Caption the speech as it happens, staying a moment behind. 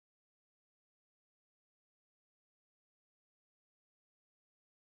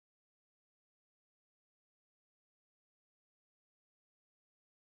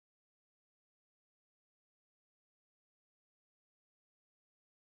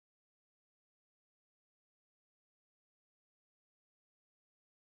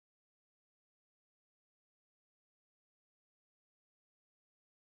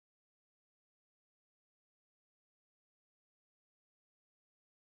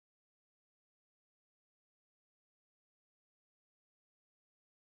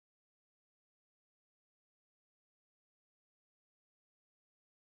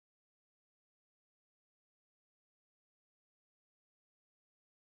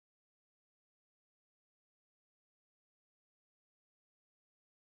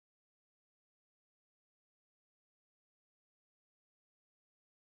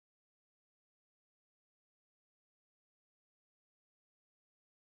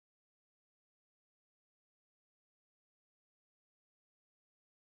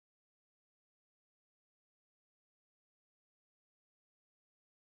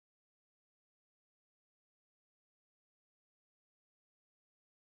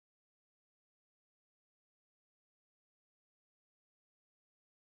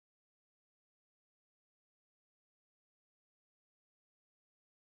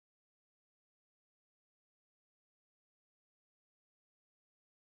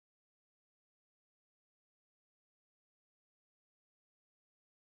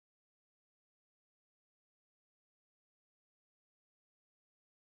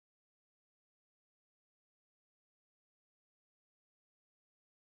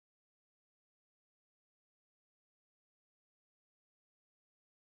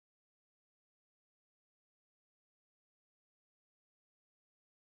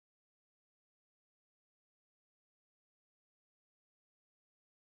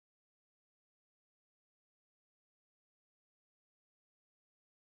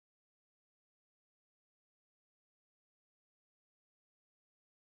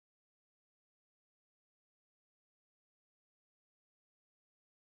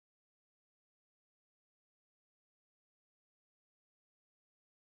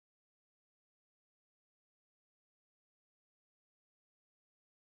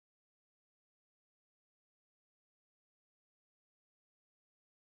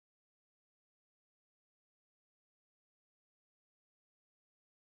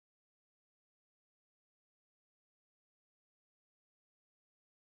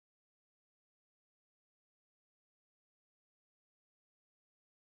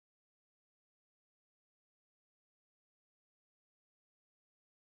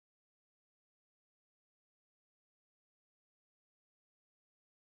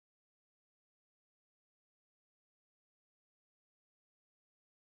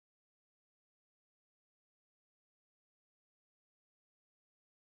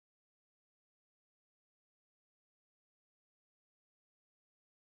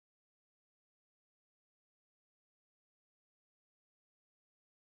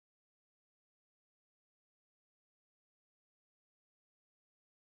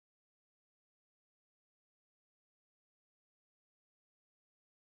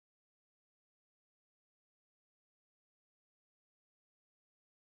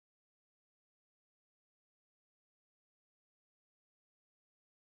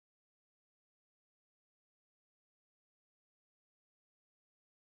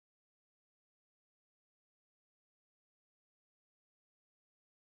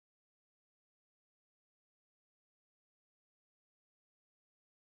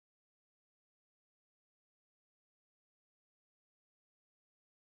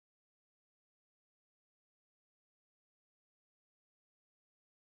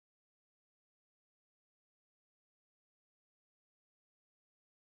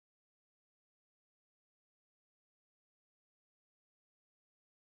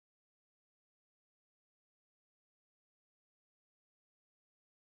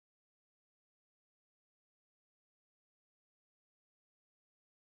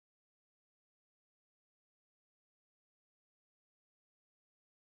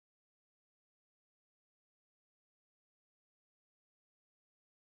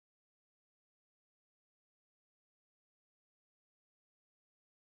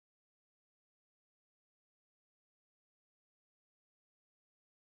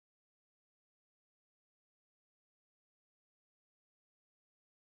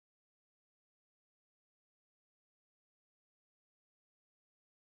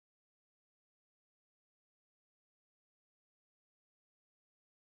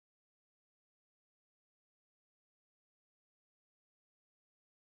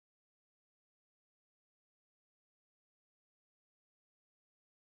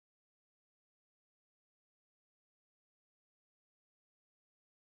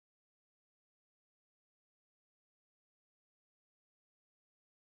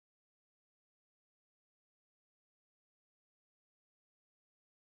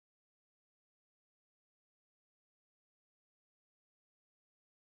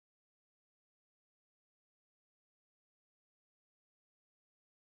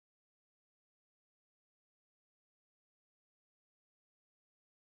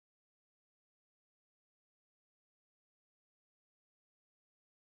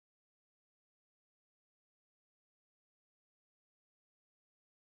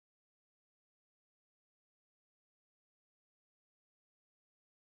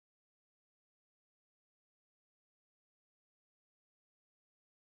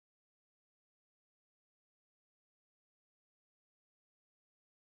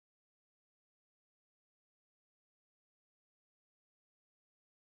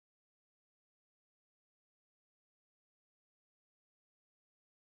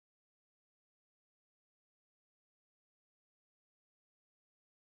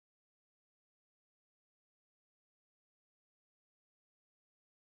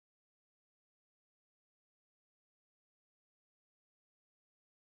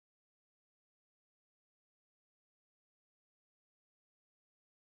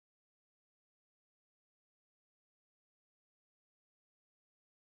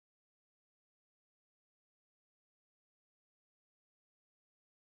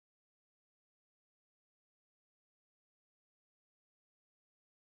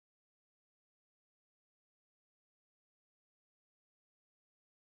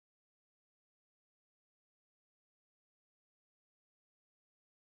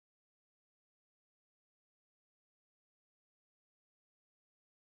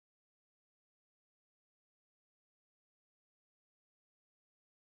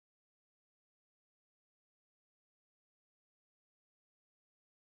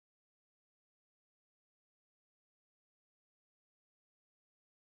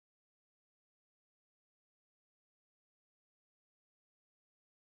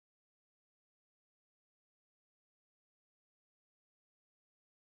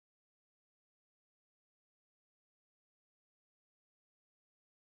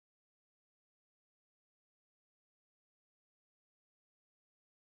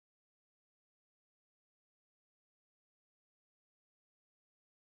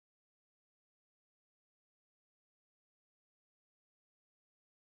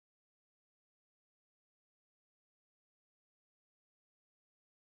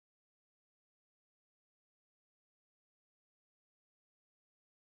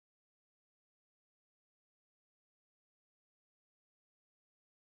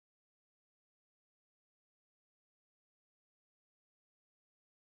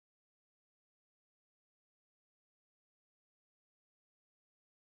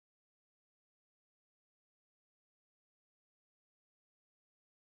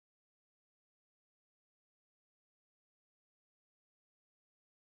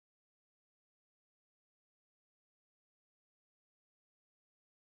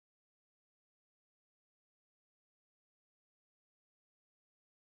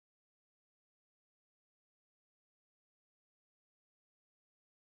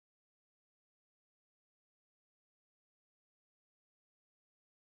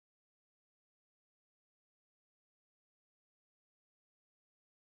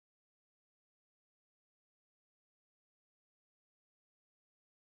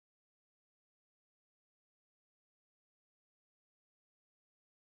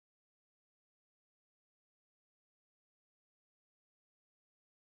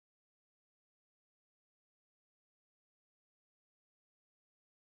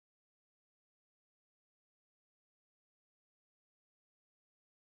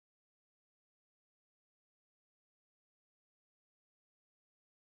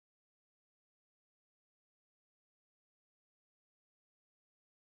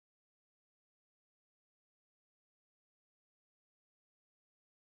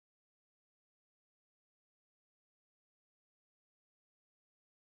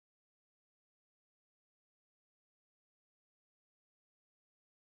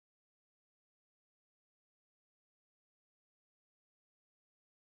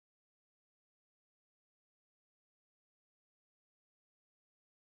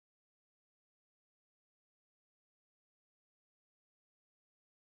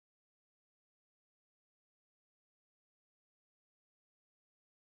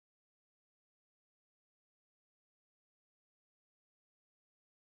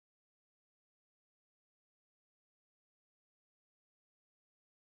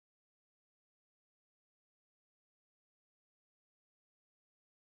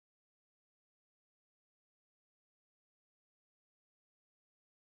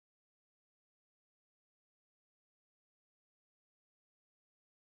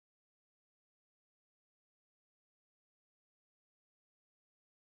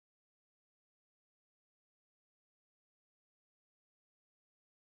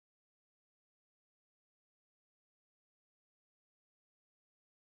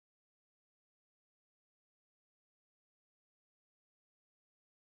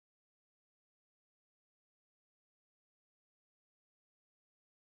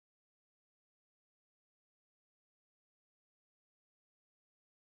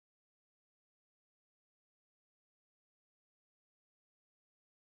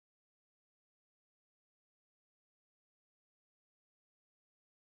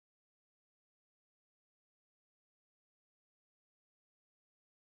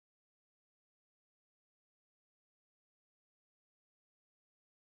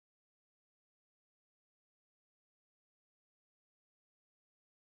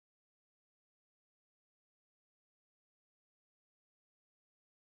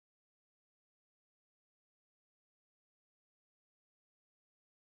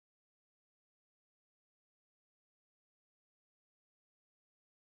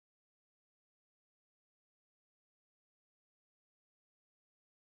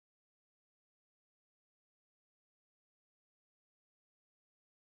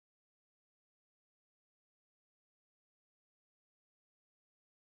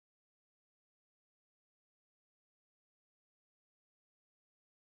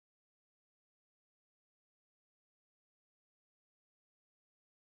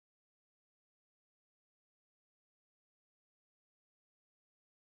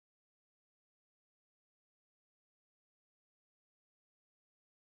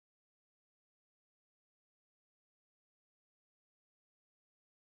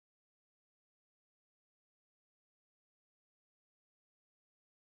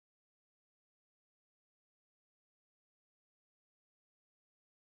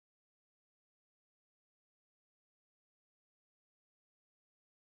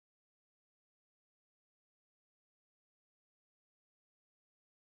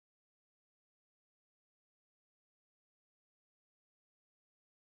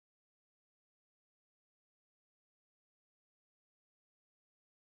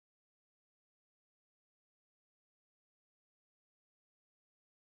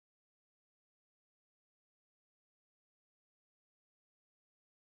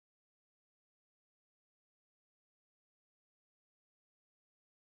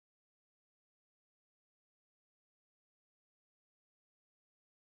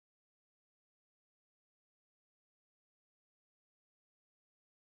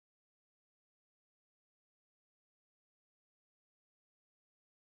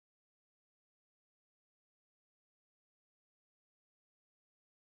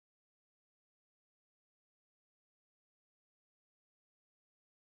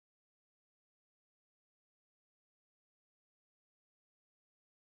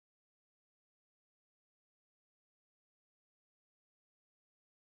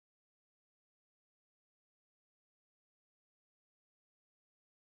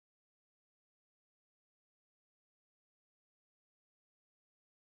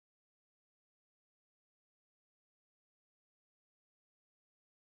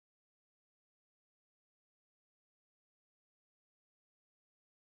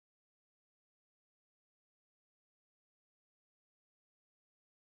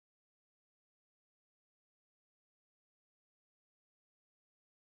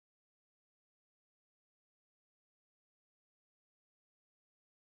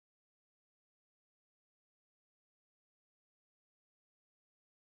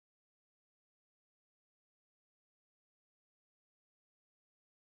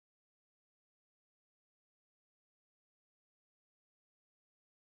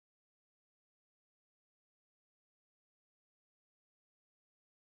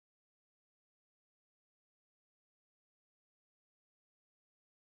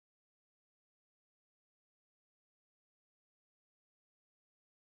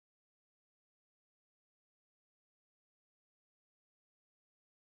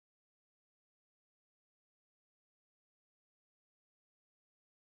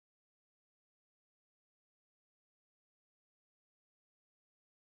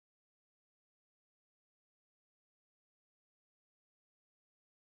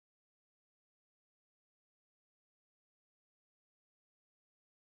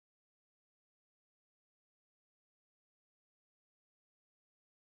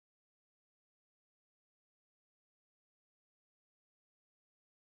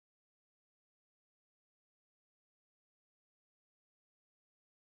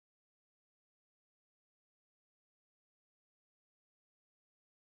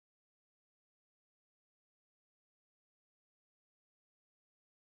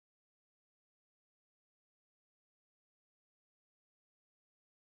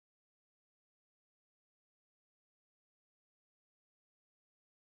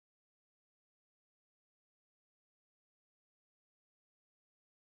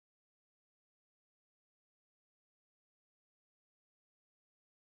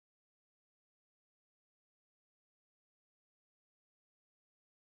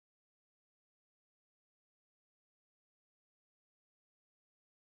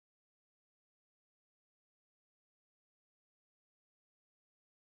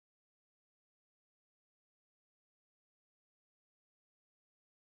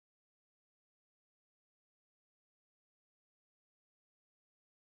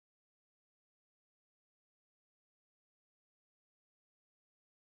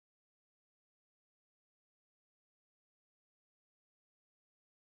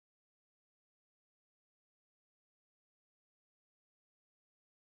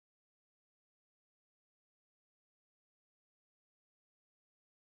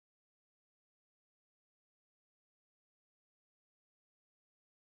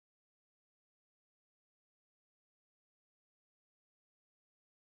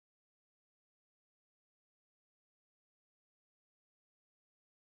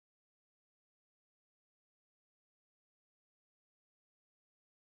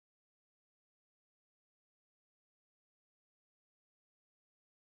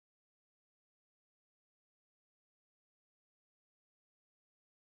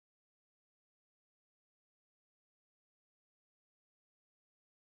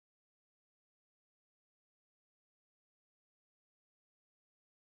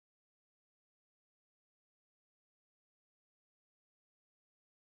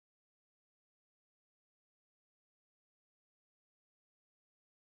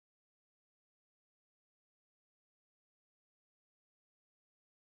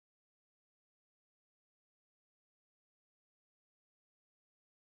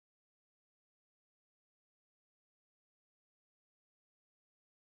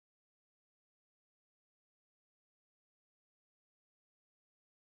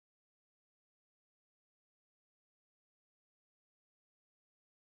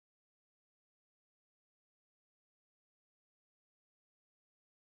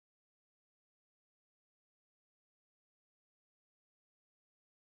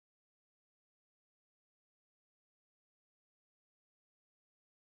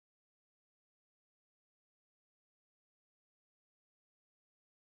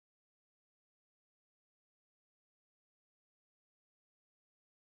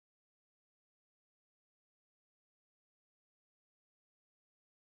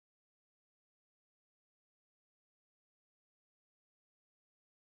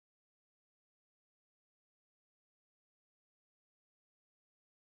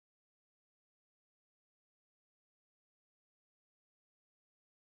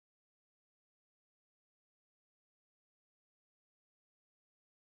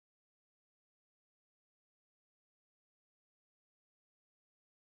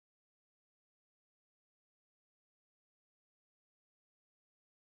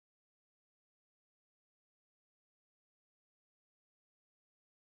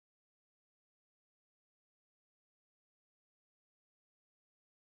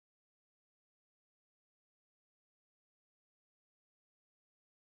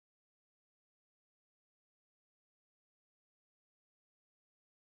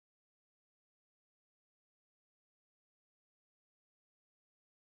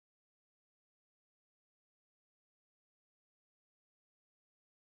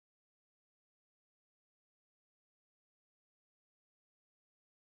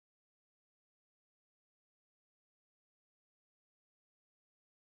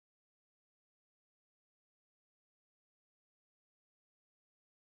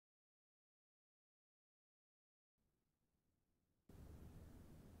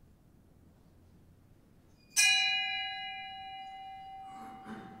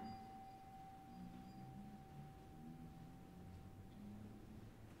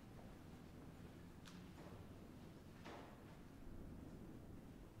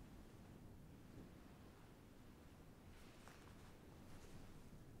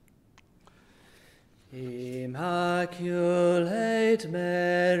Immaculate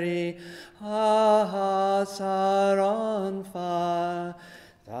Mary, our hearts are on fire.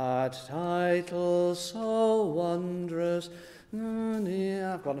 That title so wondrous,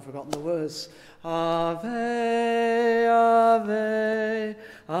 I've gone and forgotten the words. Ave, Ave,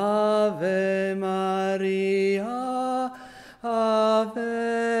 Ave Maria, Ave,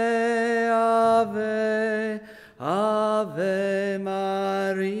 Ave, Ave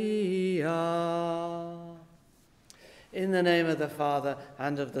Maria. In the name of the Father,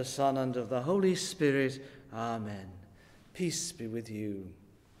 and of the Son, and of the Holy Spirit. Amen. Peace be with you.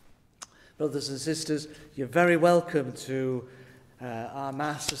 Brothers and sisters, you're very welcome to our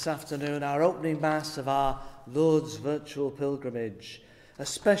Mass this afternoon, our opening Mass of our Lord's Virtual Pilgrimage.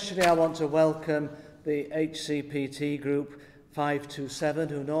 Especially I want to welcome the HCPT group 527,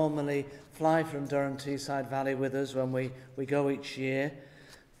 who normally fly from Durham Teesside Valley with us when we go each year.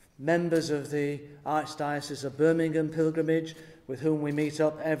 Members of the Archdiocese of Birmingham pilgrimage, with whom we meet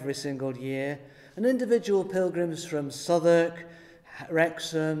up every single year. And individual pilgrims from Southwark,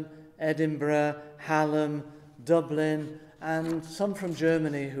 Wrexham, Edinburgh, Hallam, Dublin, and some from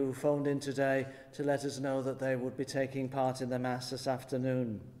Germany who phoned in today to let us know that they would be taking part in the Mass this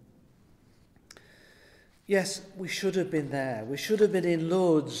afternoon. Yes, we should have been there. We should have been in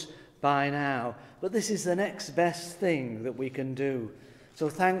Lourdes by now, but this is the next best thing that we can do. So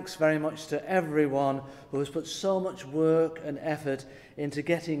thanks very much to everyone who has put so much work and effort into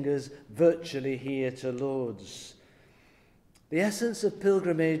getting us virtually here to Lourdes. The essence of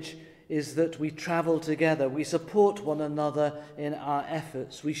pilgrimage is that we travel together, we support one another in our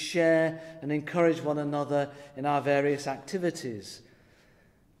efforts, we share and encourage one another in our various activities.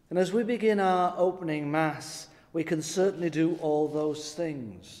 And as we begin our opening Mass, we can certainly do all those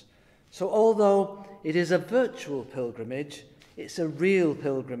things. So although it is a virtual pilgrimage, it's a real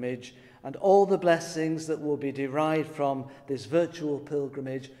pilgrimage, and all the blessings that will be derived from this virtual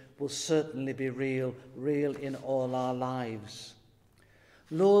pilgrimage will certainly be real in all our lives.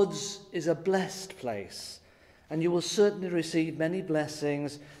 Lourdes is a blessed place, and you will certainly receive many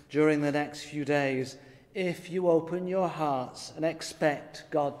blessings during the next few days if you open your hearts and expect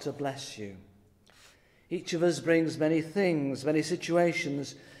God to bless you. Each of us brings many things, many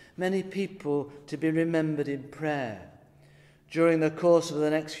situations, many people to be remembered in prayer. During the course of the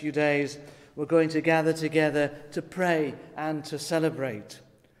next few days, we're going to gather together to pray and to celebrate.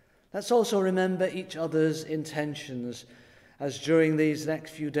 Let's also remember each other's intentions, as during these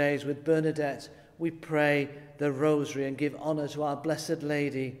next few days with Bernadette, we pray the Rosary and give honour to our Blessed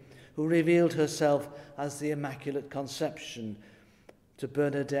Lady, who revealed herself as the Immaculate Conception to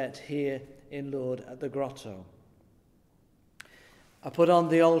Bernadette here in Lourdes at the grotto. I put on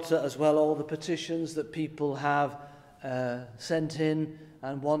the altar as well all the petitions that people have sent in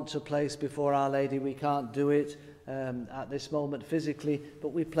and want to place before Our Lady. We can't do it at this moment physically, but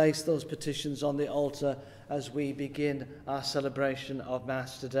we place those petitions on the altar as we begin our celebration of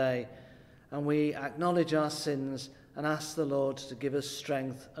Mass today. And we acknowledge our sins and ask the Lord to give us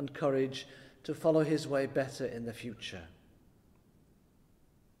strength and courage to follow his way better in the future.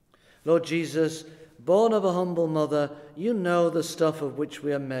 Lord Jesus, born of a humble mother, you know the stuff of which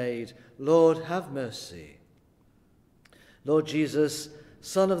we are made. Lord, have mercy. Lord Jesus,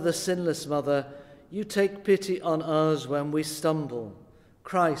 Son of the sinless mother, you take pity on us when we stumble.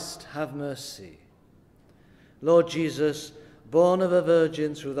 Christ, have mercy. Lord Jesus, born of a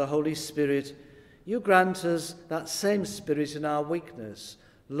virgin through the Holy Spirit, you grant us that same Spirit in our weakness.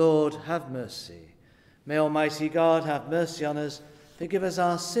 Lord, have mercy. May Almighty God have mercy on us, forgive us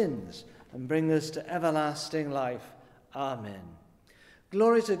our sins, and bring us to everlasting life. Amen.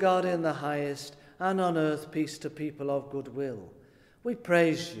 Glory to God in the highest, and on earth peace to people of good will. We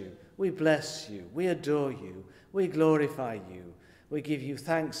praise you, we bless you, we adore you, we glorify you. We give you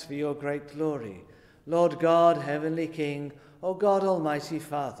thanks for your great glory. Lord God, heavenly King, O God, almighty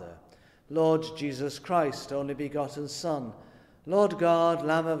Father, Lord Jesus Christ, only begotten Son, Lord God,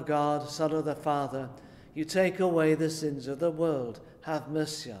 Lamb of God, Son of the Father, you take away the sins of the world, have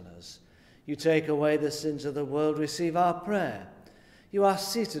mercy on us. You take away the sins of the world, receive our prayer. You are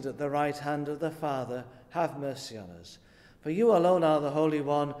seated at the right hand of the Father, have mercy on us. For you alone are the Holy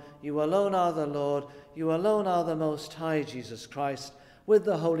One, you alone are the Lord, you alone are the Most High, Jesus Christ, with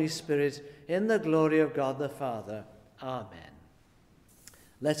the Holy Spirit, in the glory of God the Father. Amen.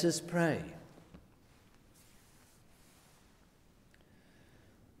 Let us pray.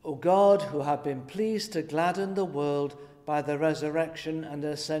 O God, who have been pleased to gladden the world by the resurrection and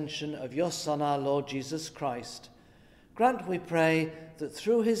ascension of your Son, our Lord Jesus Christ, grant, we pray, that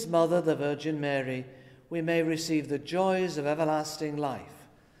through his mother, the Virgin Mary, we may receive the joys of everlasting life.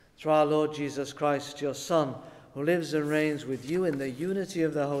 Through our Lord Jesus Christ, your Son, who lives and reigns with you in the unity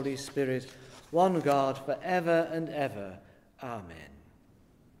of the Holy Spirit, one God, for ever and ever. Amen.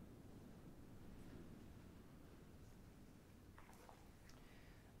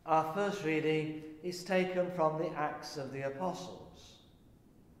 Our first reading is taken from the Acts of the Apostles.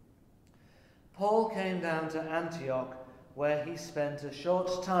 Paul came down to Antioch, where he spent a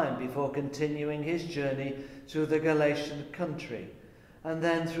short time before continuing his journey through the Galatian country, and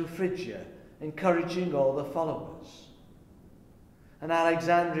then through Phrygia, encouraging all the followers. An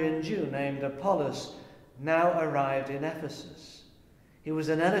Alexandrian Jew named Apollos now arrived in Ephesus. He was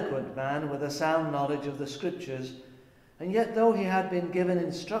an eloquent man with a sound knowledge of the Scriptures, and yet though he had been given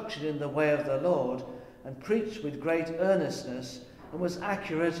instruction in the way of the Lord and preached with great earnestness and was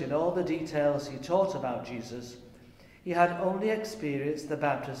accurate in all the details he taught about Jesus, he had only experienced the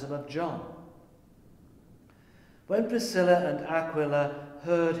baptism of John. When Priscilla and Aquila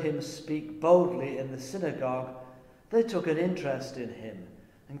heard him speak boldly in the synagogue, they took an interest in him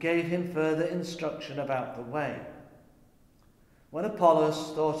and gave him further instruction about the way. When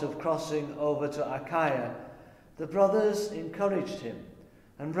Apollos thought of crossing over to Achaia, the brothers encouraged him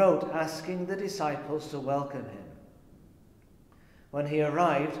and wrote asking the disciples to welcome him. When he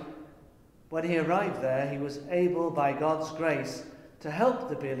arrived there, he was able by God's grace to help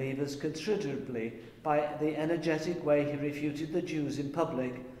the believers considerably by the energetic way he refuted the Jews in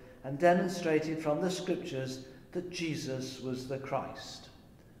public and demonstrated from the Scriptures that Jesus was the Christ.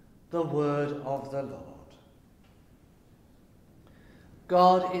 The word of the Lord.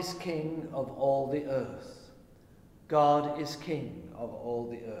 God is King of all the earth. God is King of all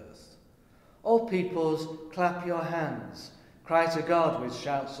the earth. All peoples, clap your hands. Cry to God with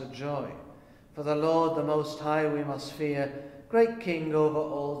shouts of joy. For the Lord, the Most High, we must fear, great King over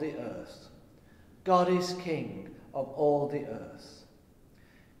all the earth. God is King of all the earth.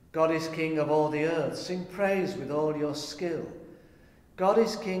 God is King of all the earth. Sing praise with all your skill. God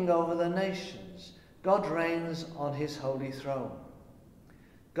is King over the nations. God reigns on his holy throne.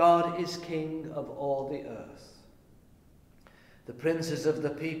 God is King of all the earth. The princes of the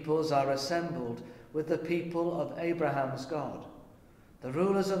peoples are assembled with the people of Abraham's God. The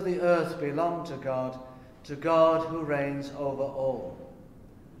rulers of the earth belong to God who reigns over all.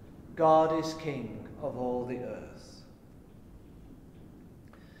 God is King of all the earth.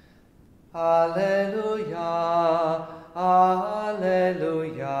 Alleluia,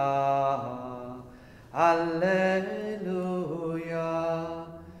 alleluia, alleluia.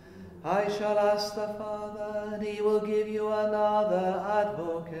 I shall ask the Father, and he will give you another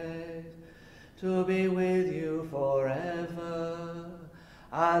advocate to be with you forever.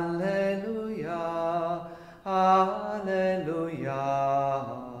 Alleluia, alleluia,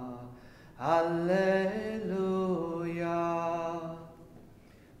 alleluia.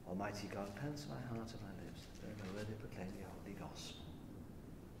 Almighty God, cleanse my heart and my lips, that I may worthily proclaim the Holy Gospel.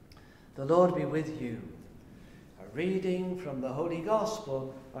 The Lord be with you. A reading from the Holy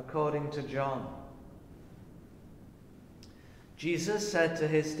Gospel according to John. Jesus said to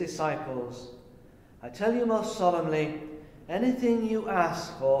his disciples, I tell you most solemnly, anything you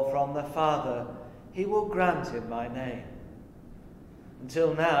ask for from the Father, he will grant in my name.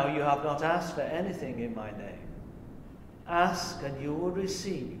 Until now you have not asked for anything in my name. Ask and you will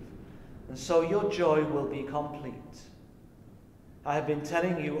receive, and so your joy will be complete. I have been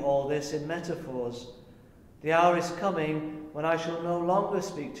telling you all this in metaphors. The hour is coming when I shall no longer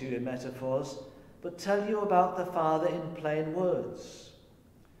speak to you in metaphors, but tell you about the Father in plain words.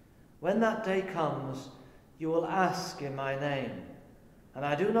 When that day comes, you will ask in my name. And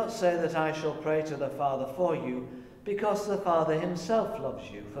I do not say that I shall pray to the Father for you, because the Father himself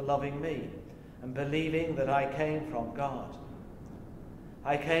loves you for loving me and believing that I came from God.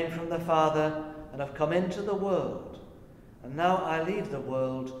 I came from the Father and have come into the world, and now I leave the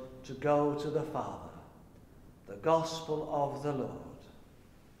world to go to the Father. The Gospel of the Lord.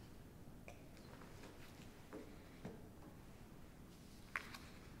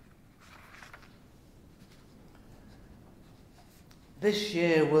 This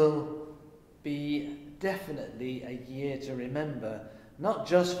year will be definitely a year to remember, not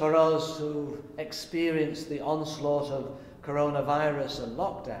just for us who've experienced the onslaught of coronavirus and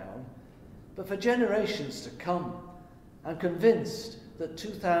lockdown, but for generations to come. I'm convinced that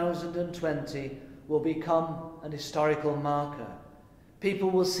 2020 will become an historical marker. People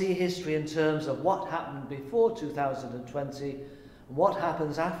will see history in terms of what happened before 2020 and what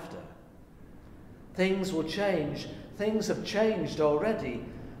happens after. Things will change. Things have changed already,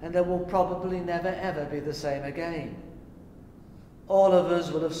 and they will probably never ever be the same again. All of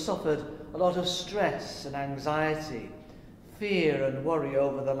us will have suffered a lot of stress and anxiety, fear and worry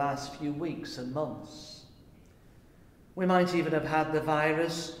over the last few weeks and months. We might even have had the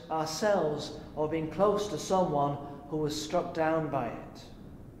virus ourselves or been close to someone who was struck down by it.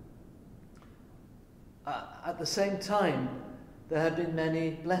 At the same time, there have been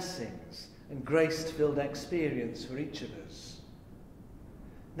many blessings and grace-filled experience for each of us.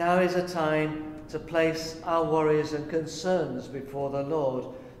 Now is a time to place our worries and concerns before the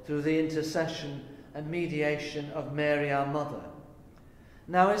Lord through the intercession and mediation of Mary, our Mother.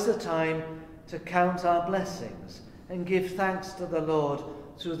 Now is the time to count our blessings and give thanks to the Lord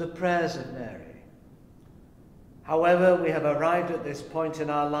through the prayers of Mary. However we have arrived at this point in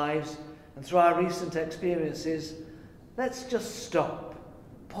our lives and through our recent experiences, let's just stop,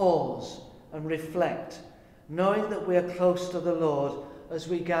 pause and reflect, knowing that we are close to the Lord as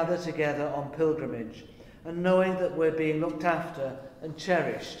we gather together on pilgrimage, and knowing that we're being looked after and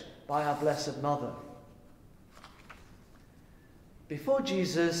cherished by our Blessed Mother. Before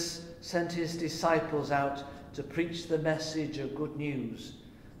Jesus sent his disciples out to preach the message of good news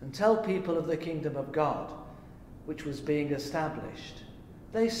and tell people of the kingdom of God, which was being established,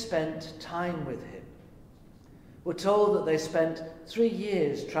 they spent time with him. We're told that they spent 3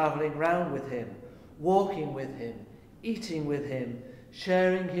 years travelling round with him, walking with him, eating with him,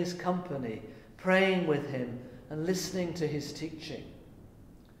 sharing his company, praying with him, and listening to his teaching.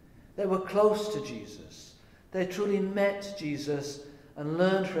 They were close to Jesus. They truly met Jesus and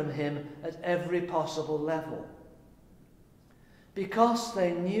learned from him at every possible level. Because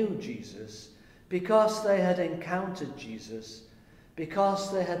they knew Jesus, because they had encountered Jesus,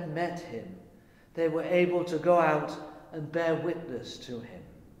 because they had met him, they were able to go out and bear witness to him.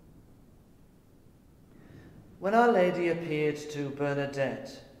 When Our Lady appeared to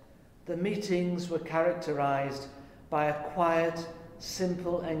Bernadette, the meetings were characterized by a quiet,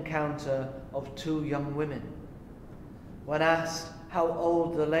 simple encounter of 2 young women. When asked how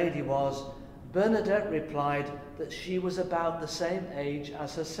old the lady was, Bernadette replied that she was about the same age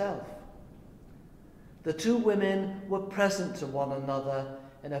as herself. The 2 women were present to one another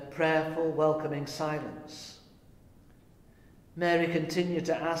in a prayerful, welcoming silence. Mary continued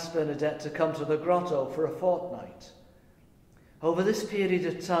to ask Bernadette to come to the grotto for a fortnight. Over this period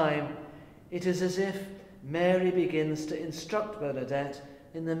of time, it is as if Mary begins to instruct Bernadette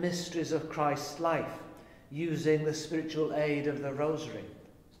in the mysteries of Christ's life, using the spiritual aid of the Rosary.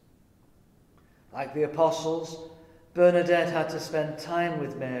 Like the apostles, Bernadette had to spend time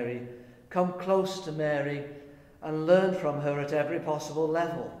with Mary, come close to Mary, and learn from her at every possible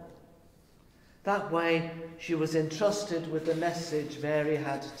level. That way, she was entrusted with the message Mary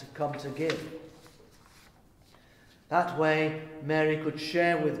had to come to give. That way, Mary could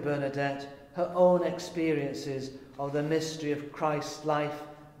share with Bernadette her own experiences of the mystery of Christ's life,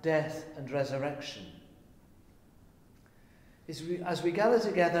 death, and resurrection. As we gather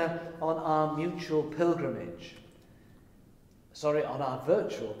together on our virtual pilgrimage,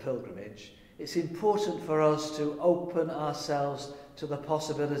 it's important for us to open ourselves to the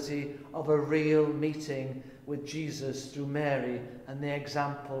possibility of a real meeting with Jesus through Mary and the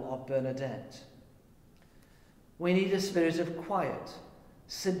example of Bernadette. We need a spirit of quiet,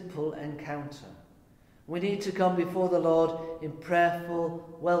 simple encounter. We need to come before the Lord in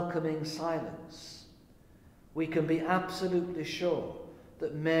prayerful, welcoming silence. We can be absolutely sure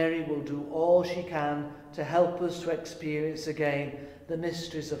that Mary will do all she can to help us to experience again the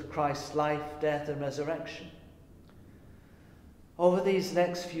mysteries of Christ's life, death, and resurrection. Over these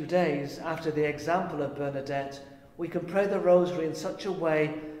next few days, after the example of Bernadette, we can pray the Rosary in such a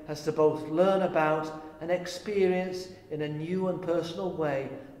way as to both learn about and experience in a new and personal way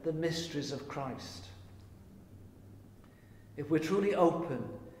the mysteries of Christ. If we're truly open,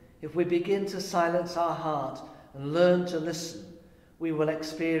 if we begin to silence our heart and learn to listen, we will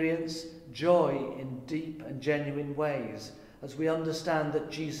experience joy in deep and genuine ways as we understand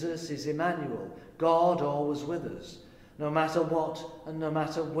that Jesus is Emmanuel, God always with us, no matter what and no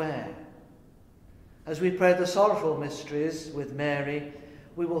matter where. As we pray the sorrowful mysteries with Mary,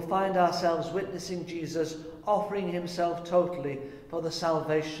 we will find ourselves witnessing Jesus offering himself totally for the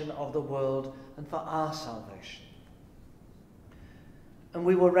salvation of the world and for our salvation. And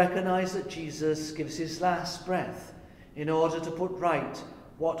we will recognize that Jesus gives his last breath in order to put right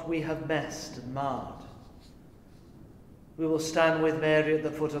what we have messed and marred. We will stand with Mary at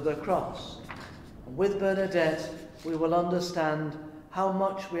the foot of the cross, and with Bernadette we will understand how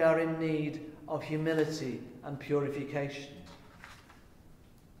much we are in need of humility and purification.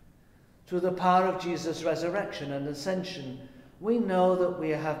 Through the power of Jesus' resurrection and ascension, we know that we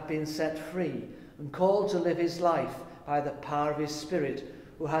have been set free and called to live his life by the power of his Spirit,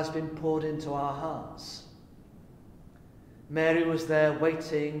 who has been poured into our hearts. Mary was there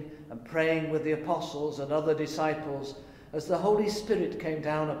waiting and praying with the apostles and other disciples as the Holy Spirit came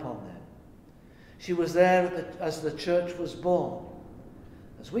down upon them. She was there as the church was born.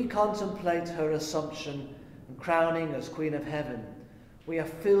 As we contemplate her assumption and crowning as Queen of Heaven, we are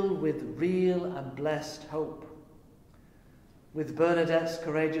filled with real and blessed hope. With Bernadette's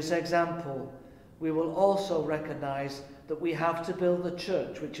courageous example, we will also recognize that we have to build the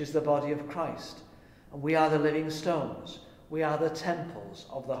church, which is the body of Christ, and we are the living stones. We are the temples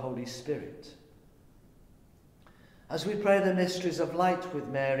of the Holy Spirit. As we pray the mysteries of light with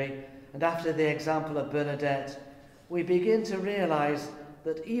Mary, and after the example of Bernadette, we begin to realize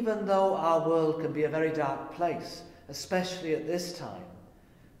that even though our world can be a very dark place, especially at this time,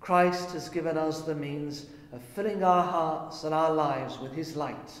 Christ has given us the means of filling our hearts and our lives with his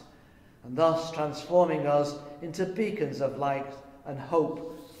light, and thus transforming us into beacons of light and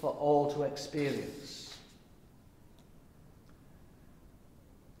hope for all to experience.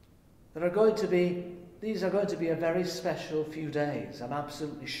 These are going to be a very special few days, I'm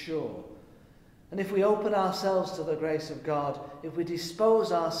absolutely sure. And if we open ourselves to the grace of God, if we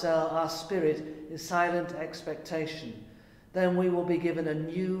dispose our spirit in silent expectation, then we will be given a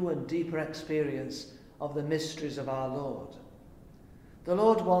new and deeper experience of the mysteries of our Lord. The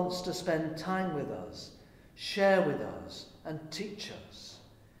Lord wants to spend time with us, share with us, and teach us.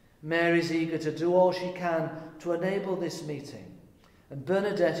 Mary's eager to do all she can to enable this meeting, and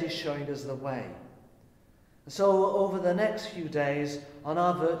Bernadette is showing us the way. So over the next few days on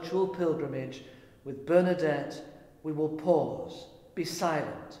our virtual pilgrimage with Bernadette, we will pause, be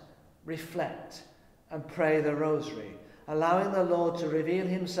silent, reflect, and pray the rosary, allowing the Lord to reveal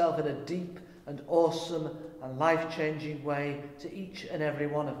himself in a deep and awesome and life-changing way to each and every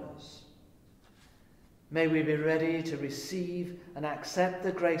one of us. May we be ready to receive and accept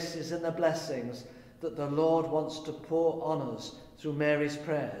the graces and the blessings that the Lord wants to pour on us through Mary's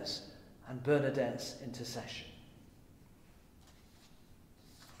prayers and Bernadette's intercession.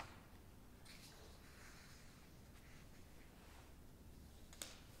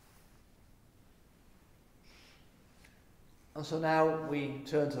 And so now we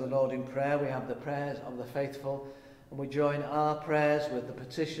turn to the Lord in prayer. We have the prayers of the faithful, and we join our prayers with the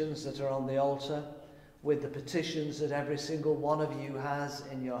petitions that are on the altar, with the petitions that every single one of you has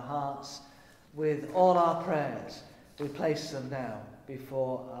in your hearts. With all our prayers, we place them now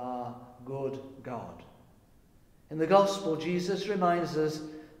before our good God. In the Gospel, Jesus reminds us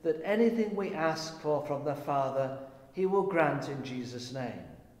that anything we ask for from the Father, he will grant in Jesus' name.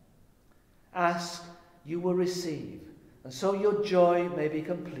 Ask, you will receive, and so your joy may be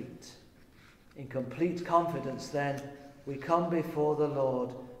complete. In complete confidence, then, we come before the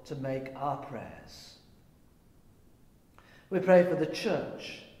Lord to make our prayers. We pray for the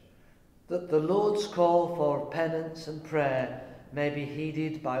church, that the Lord's call for penance and prayer may be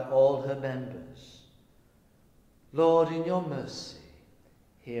heeded by all her members. Lord, in your mercy,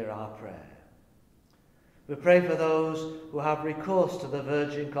 hear our prayer. We pray for those who have recourse to the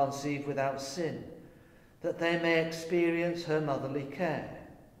Virgin conceived without sin, that they may experience her motherly care.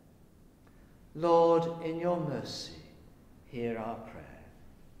 Lord, in your mercy, hear our prayer.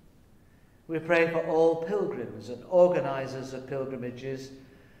 We pray for all pilgrims and organisers of pilgrimages,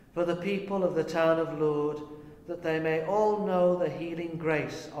 for the people of the town of Lourdes, that they may all know the healing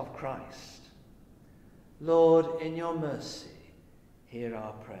grace of Christ. Lord, in your mercy, hear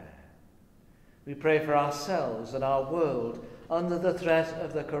our prayer. We pray for ourselves and our world under the threat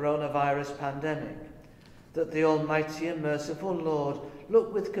of the coronavirus pandemic, that the Almighty and merciful Lord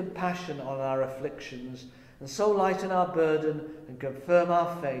look with compassion on our afflictions, and so lighten our burden and confirm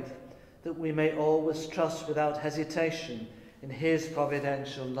our faith, that we may always trust without hesitation in his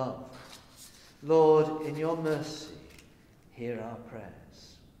providential love. Lord, in your mercy, hear our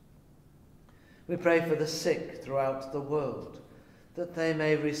prayers. We pray for the sick throughout the world, that they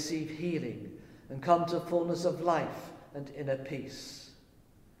may receive healing and come to fullness of life and inner peace.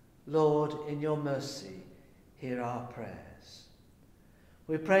 Lord, in your mercy, hear our prayers.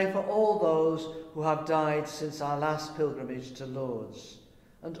 We pray for all those who have died since our last pilgrimage to Lourdes,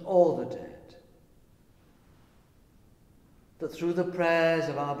 and all the dead, that through the prayers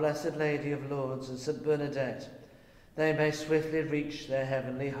of our Blessed Lady of Lourdes and St. Bernadette, they may swiftly reach their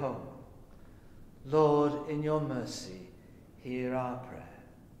heavenly home. Lord, in your mercy, hear our prayer.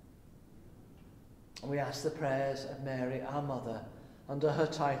 And we ask the prayers of Mary, our Mother, under her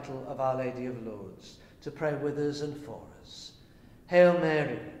title of Our Lady of Lourdes, to pray with us and for us. Hail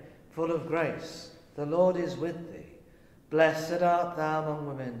Mary, full of grace, the Lord is with thee. Blessed art thou among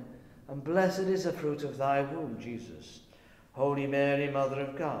women, and blessed is the fruit of thy womb, Jesus. Holy Mary, Mother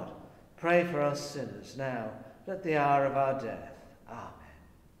of God, pray for us sinners now and at the hour of our death. Amen.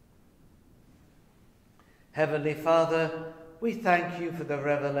 Heavenly Father, we thank you for the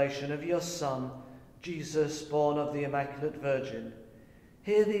revelation of your Son, Jesus, born of the Immaculate Virgin.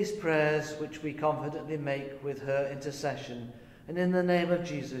 Hear these prayers which we confidently make with her intercession, and in the name of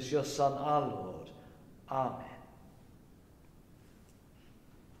Jesus, your Son, our Lord. Amen.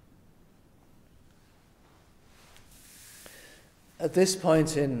 At this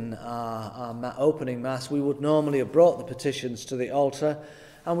point in our opening Mass, we would normally have brought the petitions to the altar,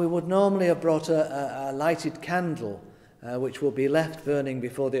 and we would normally have brought a lighted candle, which will be left burning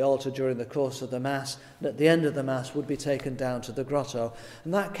before the altar during the course of the Mass, and at the end of the Mass would be taken down to the grotto.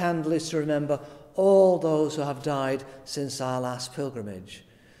 And that candle is to remember all those who have died since our last pilgrimage.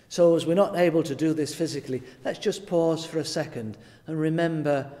 So as we're not able to do this physically, let's just pause for a second and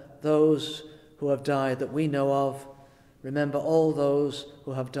remember those who have died that we know of. Remember all those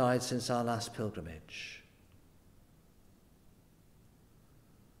who have died since our last pilgrimage.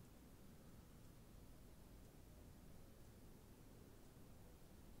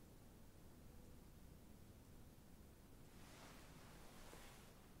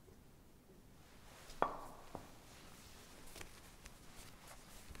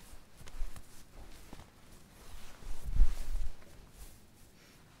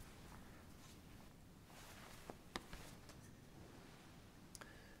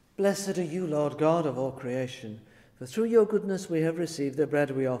 Blessed are you, Lord God of all creation, for through your goodness we have received the bread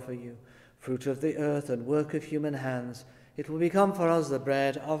we offer you, fruit of the earth and work of human hands. It will become for us the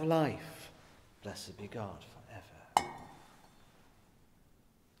bread of life. Blessed be God forever.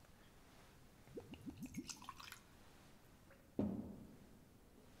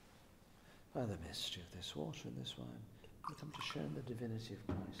 By the mystery of this water and this wine, we come to share in the divinity of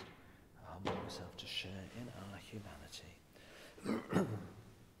Christ. I humble myself to share in our humanity.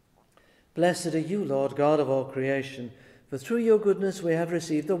 Blessed are you, Lord God of all creation, for through your goodness we have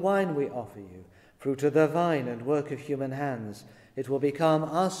received the wine we offer you, fruit of the vine and work of human hands. It will become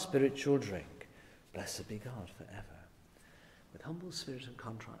our spiritual drink. Blessed be God forever. With humble spirit and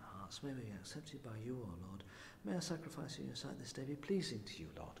contrite hearts, may we be accepted by you, O Lord. May our sacrifice in your sight this day be pleasing to you,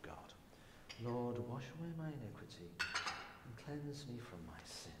 Lord God. Lord, wash away my iniquity and cleanse me from my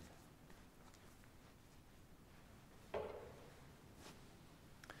sin.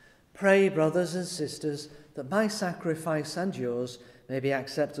 Pray, brothers and sisters, that my sacrifice and yours may be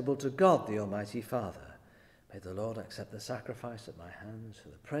acceptable to God, the Almighty Father. May the Lord accept the sacrifice at my hands for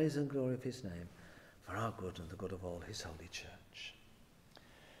the praise and glory of his name, for our good and the good of all his holy church.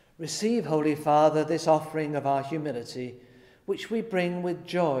 Receive, Holy Father, this offering of our humility, which we bring with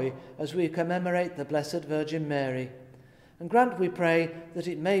joy as we commemorate the Blessed Virgin Mary, and grant, we pray, that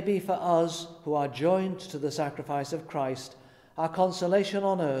it may be for us who are joined to the sacrifice of Christ, our consolation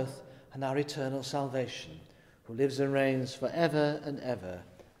on earth and our eternal salvation, who lives and reigns for ever and ever.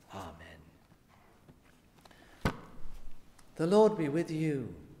 Amen. The Lord be with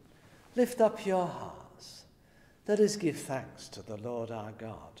you. Lift up your hearts. Let us give thanks to the Lord our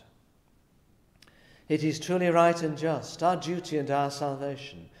God. It is truly right and just, our duty and our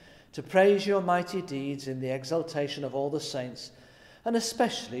salvation, to praise your mighty deeds in the exaltation of all the saints, and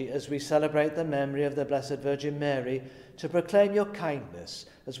especially as we celebrate the memory of the Blessed Virgin Mary, to proclaim your kindness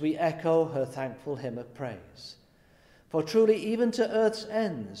as we echo her thankful hymn of praise. For truly, even to earth's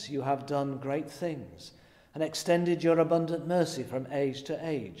ends you have done great things, and extended your abundant mercy from age to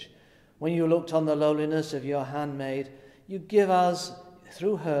age. When you looked on the lowliness of your handmaid, you give us,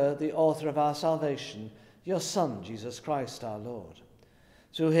 through her, the author of our salvation, your Son, Jesus Christ our Lord.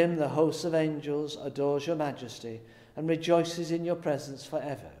 Through him the host of angels adores your majesty, and rejoices in your presence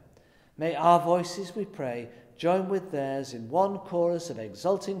forever. May our voices, we pray, join with theirs in one chorus of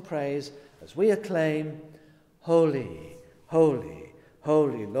exulting praise as we acclaim, Holy, holy,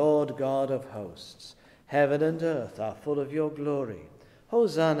 holy Lord God of hosts. Heaven and earth are full of your glory.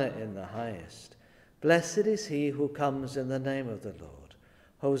 Hosanna in the highest. Blessed is he who comes in the name of the Lord.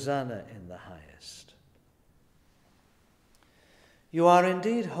 Hosanna in the highest. You are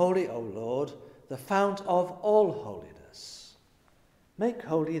indeed holy, O Lord, the fount of all holiness. Make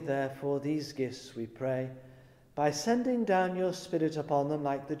holy, therefore, these gifts, we pray, by sending down your Spirit upon them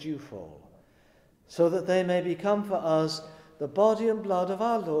like the dewfall, so that they may become for us the body and blood of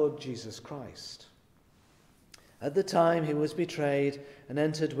our Lord Jesus Christ. At the time he was betrayed and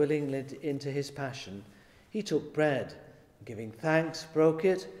entered willingly into his passion, he took bread, and giving thanks, broke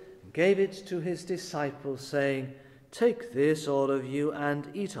it, and gave it to his disciples, saying, Take this, all of you, and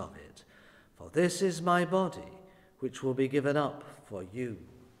eat of it. For this is my body, which will be given up for you.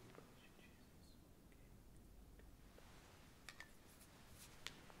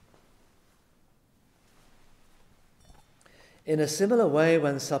 In a similar way,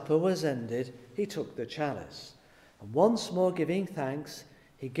 when supper was ended, he took the chalice, and once more giving thanks,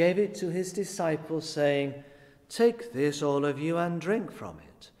 he gave it to his disciples, saying, "Take this, all of you, and drink from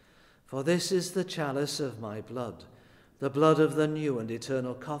it, for this is the chalice of my blood, the blood of the new and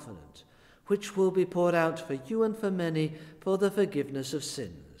eternal covenant, which will be poured out for you and for many for the forgiveness of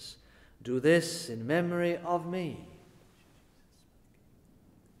sins. Do this in memory of me."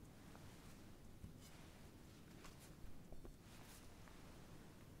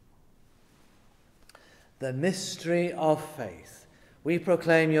 The mystery of faith. We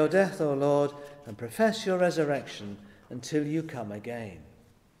proclaim your death, O Lord, and profess your resurrection until you come again.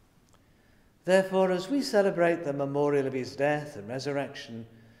 Therefore, as we celebrate the memorial of his death and resurrection,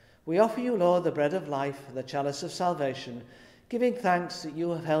 we offer you, Lord, the bread of life and the chalice of salvation, giving thanks that you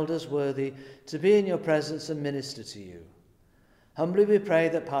have held us worthy to be in your presence and minister to you. Humbly we pray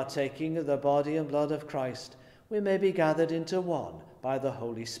that, partaking of the body and blood of Christ, we may be gathered into one by the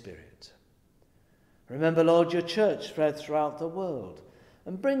Holy Spirit. Remember, Lord, your church spread throughout the world,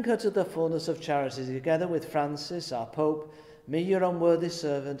 and bring her to the fullness of charity, together with Francis, our Pope, me, your unworthy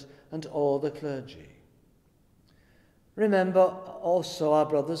servant, and all the clergy. Remember also our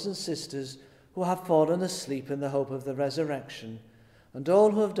brothers and sisters who have fallen asleep in the hope of the resurrection, and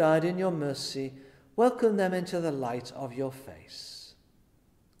all who have died in your mercy. Welcome them into the light of your face.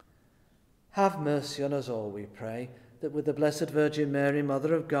 Have mercy on us all, we pray, that with the Blessed Virgin Mary,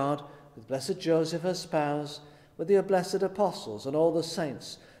 Mother of God, with blessed Joseph, her spouse, with your blessed apostles and all the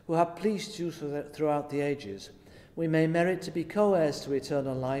saints who have pleased you throughout the ages, we may merit to be co-heirs to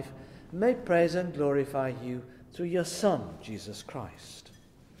eternal life, and may praise and glorify you through your Son, Jesus Christ.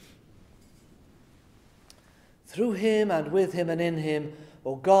 Through him and with him and in him,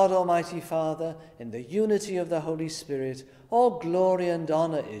 O God, Almighty Father, in the unity of the Holy Spirit, all glory and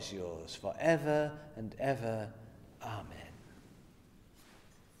honour is yours for ever and ever. Amen.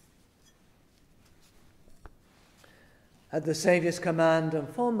 At the Saviour's command, and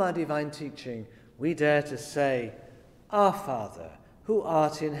formed by divine teaching, we dare to say, Our Father, who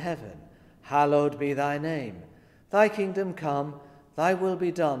art in heaven, hallowed be thy name. Thy kingdom come, thy will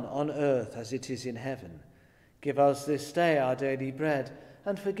be done on earth as it is in heaven. Give us this day our daily bread,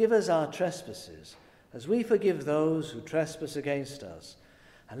 and forgive us our trespasses, as we forgive those who trespass against us.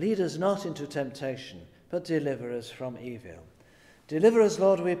 And lead us not into temptation, but deliver us from evil. Deliver us,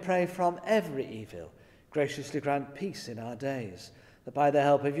 Lord, we pray, from every evil. Graciously grant peace in our days, that by the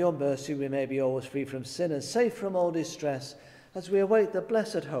help of your mercy we may be always free from sin and safe from all distress, as we await the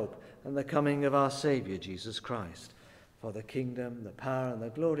blessed hope and the coming of our Saviour, Jesus Christ. For the kingdom, the power, and the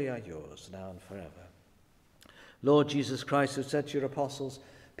glory are yours, now and forever. Lord Jesus Christ, who said to your apostles,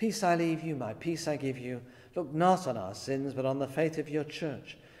 Peace I leave you, my peace I give you, look not on our sins, but on the faith of your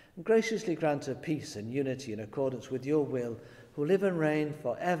church, and graciously grant her peace and unity in accordance with your will, who live and reign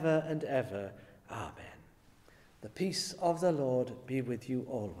for ever and ever. Amen. The peace of the Lord be with you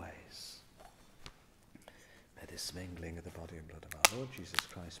always. May this mingling of the body and blood of our Lord Jesus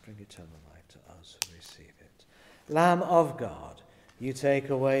Christ bring eternal life to us who receive it. Lamb of God, you take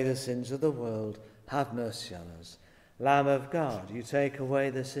away the sins of the world, have mercy on us. Lamb of God, you take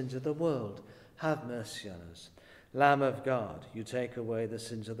away the sins of the world, have mercy on us. Lamb of God, you take away the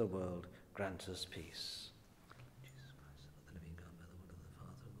sins of the world, grant us peace.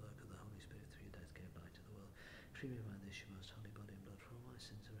 Treat me by this, your most holy body and blood, for all my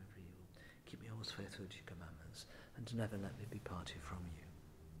sins and every evil. Keep me always faithful to your commandments, and never let me be parted from you.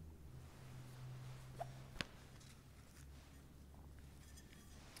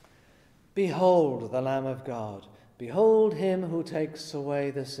 Behold the Lamb of God. Behold him who takes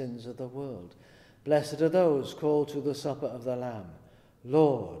away the sins of the world. Blessed are those called to the supper of the Lamb.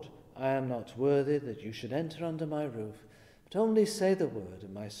 Lord, I am not worthy that you should enter under my roof, but only say the word,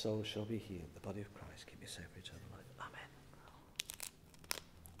 and my soul shall be healed. The body of Christ, keep me safe for eternal life. Amen.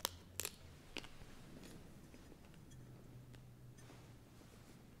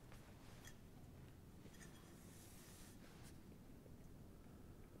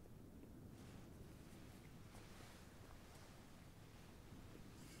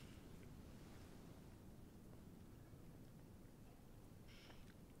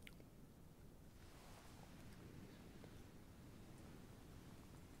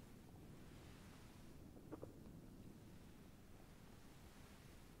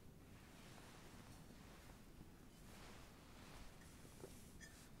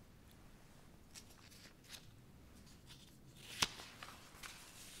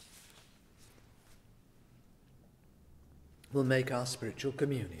 We'll make our spiritual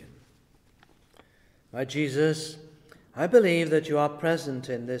communion. My Jesus, I believe that you are present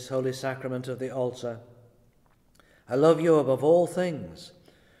in this holy sacrament of the altar. I love you above all things,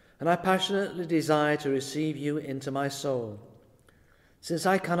 and I passionately desire to receive you into my soul. Since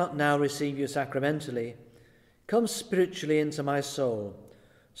I cannot now receive you sacramentally, come spiritually into my soul,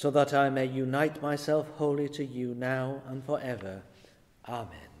 so that I may unite myself wholly to you now and forever.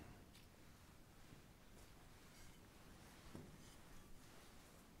 Amen.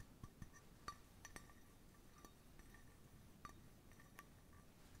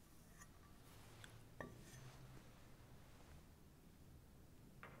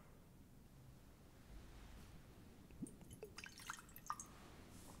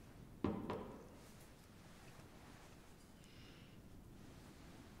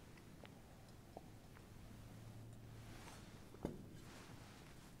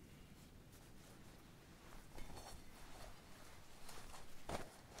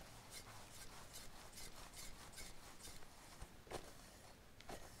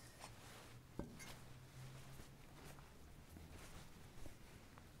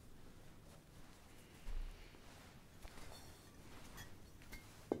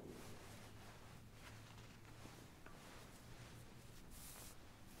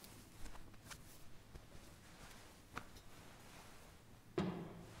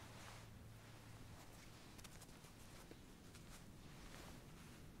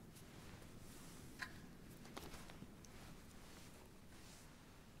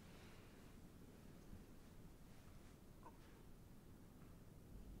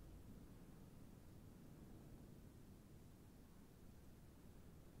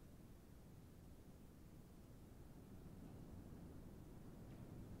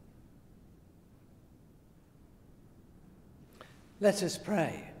 Let us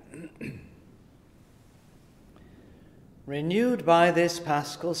pray. Renewed by this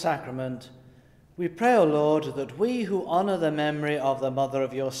Paschal sacrament, we pray, O Lord, that we who honour the memory of the mother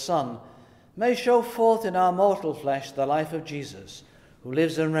of your Son may show forth in our mortal flesh the life of Jesus, who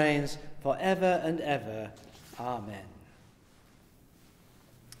lives and reigns for ever and ever. Amen.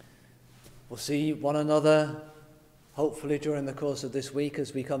 We'll see one another, hopefully during the course of this week,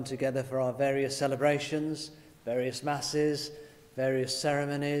 as we come together for our various celebrations, various masses, various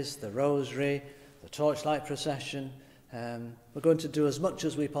ceremonies, the rosary, the torchlight procession. We're going to do as much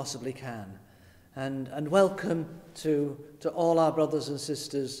as we possibly can. And welcome to all our brothers and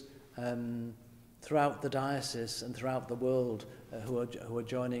sisters throughout the diocese and throughout the world who are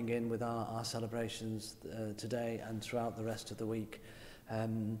joining in with our celebrations today and throughout the rest of the week.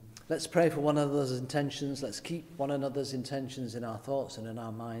 Let's pray for one another's intentions. Let's keep one another's intentions in our thoughts and in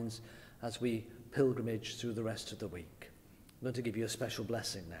our minds as we pilgrimage through the rest of the week. I'm going to give you a special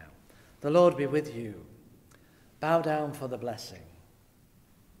blessing now. The Lord be with you. Bow down for the blessing.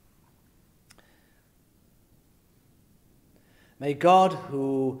 May God,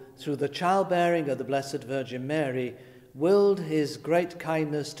 who through the childbearing of the Blessed Virgin Mary willed his great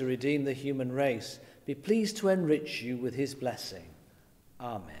kindness to redeem the human race, be pleased to enrich you with his blessing.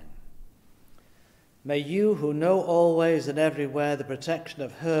 Amen. May you, who know always and everywhere the protection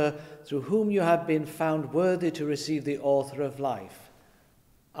of her through whom you have been found worthy to receive the author of life.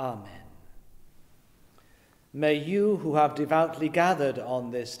 Amen. May you, who have devoutly gathered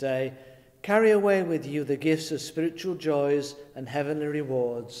on this day, carry away with you the gifts of spiritual joys and heavenly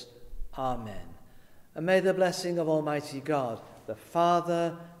rewards. Amen. And may the blessing of Almighty God, the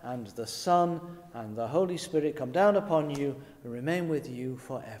Father and the Son and the Holy Spirit come down upon you and remain with you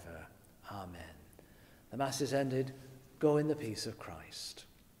forever. Amen. The Mass is ended. Go in the peace of Christ.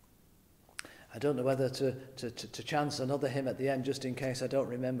 I don't know whether to chant another hymn at the end just in case I don't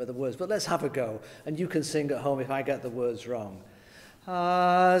remember the words, but let's have a go. And you can sing at home if I get the words wrong.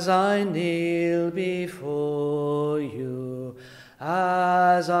 As I kneel before you,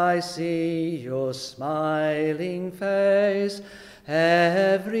 as I see your smiling face,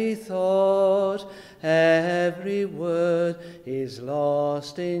 every thought, every word is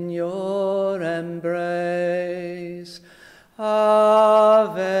lost in your embrace.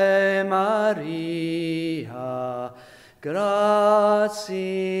 Ave Maria, gratia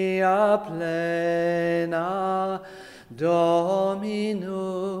plena,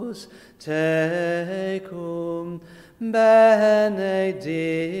 Dominus tecum,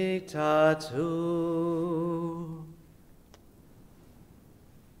 benedicta tu.